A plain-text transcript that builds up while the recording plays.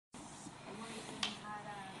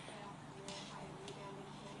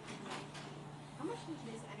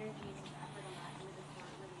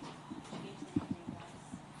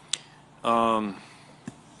Um,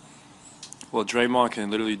 well, Draymond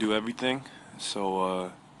can literally do everything.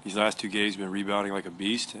 So these last 2 games, he's been rebounding like a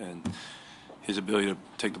beast, and his ability to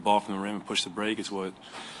take the ball from the rim and push the break is what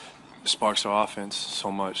sparks our offense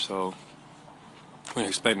so much. So we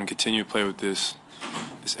expect him to continue to play with this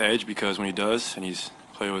edge, because when he does, and he's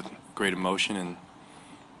playing with great emotion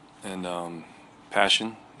and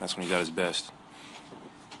passion, that's when he's at his best.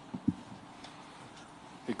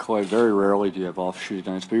 Hey, Klay, very rarely do you have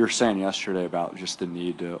off-shooting nights, but you were saying yesterday about just the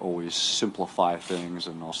need to always simplify things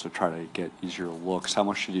and also try to get easier looks. How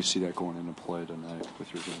much did you see that going into play tonight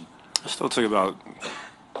with your game? I still took about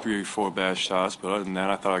 3 or 4 bad shots, but other than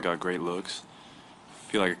that, I thought I got great looks.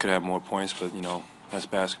 I feel like I could have more points, but, that's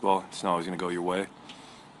basketball. It's not always going to go your way.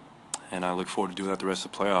 And I look forward to doing that the rest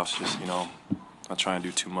of the playoffs, just, not trying to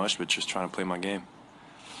do too much, but just trying to play my game.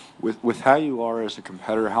 With how you are as a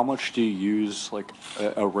competitor, how much do you use like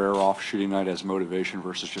a rare off-shooting night as motivation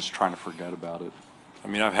versus just trying to forget about it? I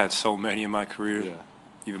mean, I've had so many in my career, Yeah.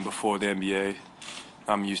 even before the NBA.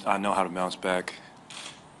 I know how to bounce back.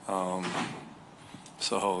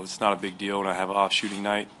 So it's not a big deal when I have an off-shooting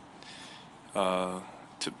night, to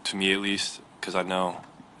me at least, because I know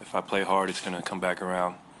if I play hard, it's going to come back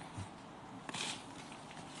around.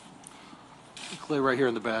 Klay, right here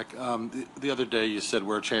in the back. The other day you said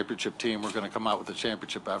we're a championship team. We're going to come out with a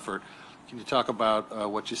championship effort. Can you talk about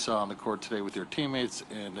what you saw on the court today with your teammates?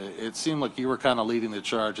 And it seemed like you were kind of leading the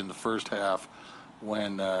charge in the first half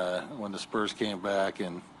when the Spurs came back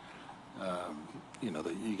and,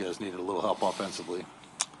 that you guys needed a little help offensively.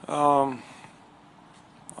 I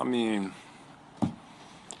mean,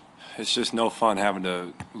 it's just no fun having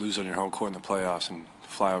to lose on your home court in the playoffs and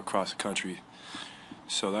fly across the country.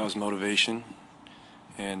 So that was motivation.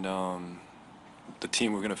 And the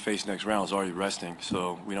team we're going to face next round is already resting,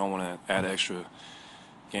 so we don't want to add extra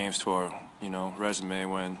games to our, resume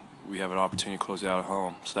when we have an opportunity to close it out at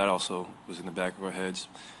home. So that also was in the back of our heads.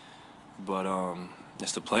 But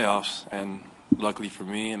it's the playoffs, and luckily for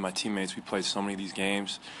me and my teammates, we played so many of these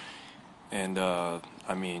games. And,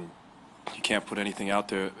 you can't put anything out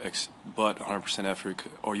there but 100% effort,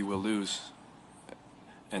 or you will lose.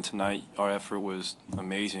 And tonight, our effort was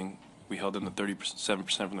amazing. We held them to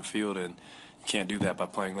 37% from the field, and you can't do that by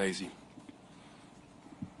playing lazy.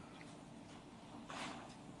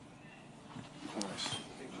 Nice.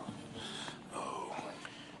 Oh.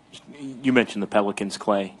 You mentioned the Pelicans,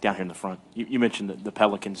 Klay, down here in the front. You mentioned the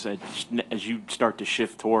Pelicans. As you start to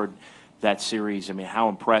shift toward that series, how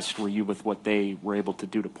impressed were you with what they were able to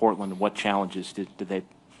do to Portland, and what challenges did they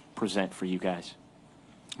present for you guys?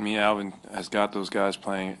 Alvin has got those guys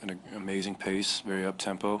playing at an amazing pace, very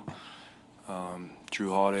up-tempo.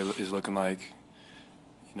 Drew Holiday is looking like,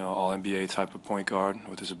 all-NBA type of point guard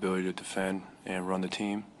with his ability to defend and run the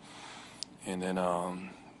team. And then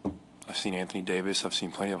I've seen Anthony Davis. I've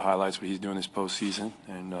seen plenty of highlights what he's doing this postseason,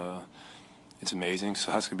 and it's amazing.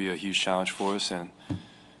 So that's going to be a huge challenge for us, and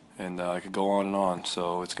I could go on and on.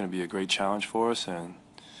 So it's going to be a great challenge for us, and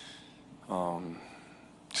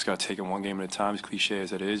just got to take it one game at a time, as cliche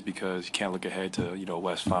as it is, because you can't look ahead to,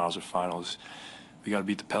 West Finals or Finals. We got to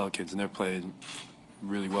beat the Pelicans, and they're playing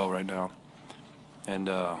really well right now. And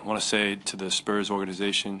I want to say to the Spurs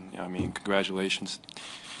organization, congratulations.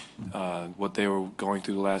 What they were going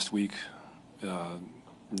through the last week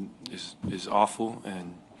is awful,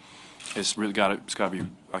 and it's got to be.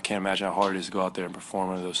 I can't imagine how hard it is to go out there and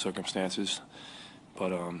perform under those circumstances.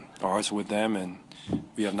 But our hearts are with them, and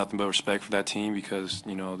we have nothing but respect for that team, because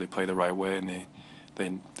they play the right way, and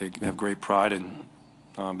they have great pride, and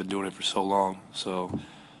been doing it for so long. So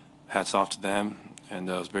hats off to them, and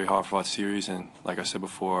it was very hard for our series. And like I said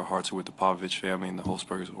before, our hearts are with the Popovich family and the whole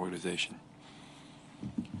Spurs organization.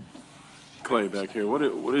 Klay back here.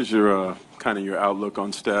 What is your kind of your outlook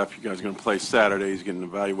on Steph? You guys are going to play Saturday. He's getting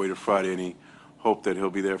evaluated Friday. Any hope that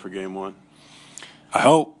he'll be there for Game 1? I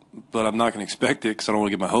hope, but I'm not going to expect it, because I don't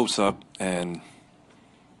want to get my hopes up and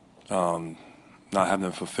not have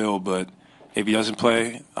them fulfilled. But if he doesn't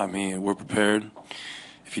play, we're prepared.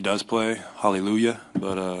 If he does play, hallelujah.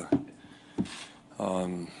 But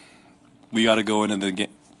we got to go into the game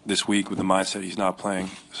this week with the mindset he's not playing,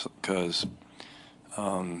 because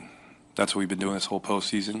that's what we've been doing this whole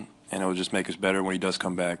postseason, and it will just make us better when he does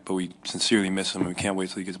come back. But we sincerely miss him, and we can't wait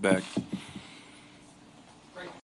till he gets back.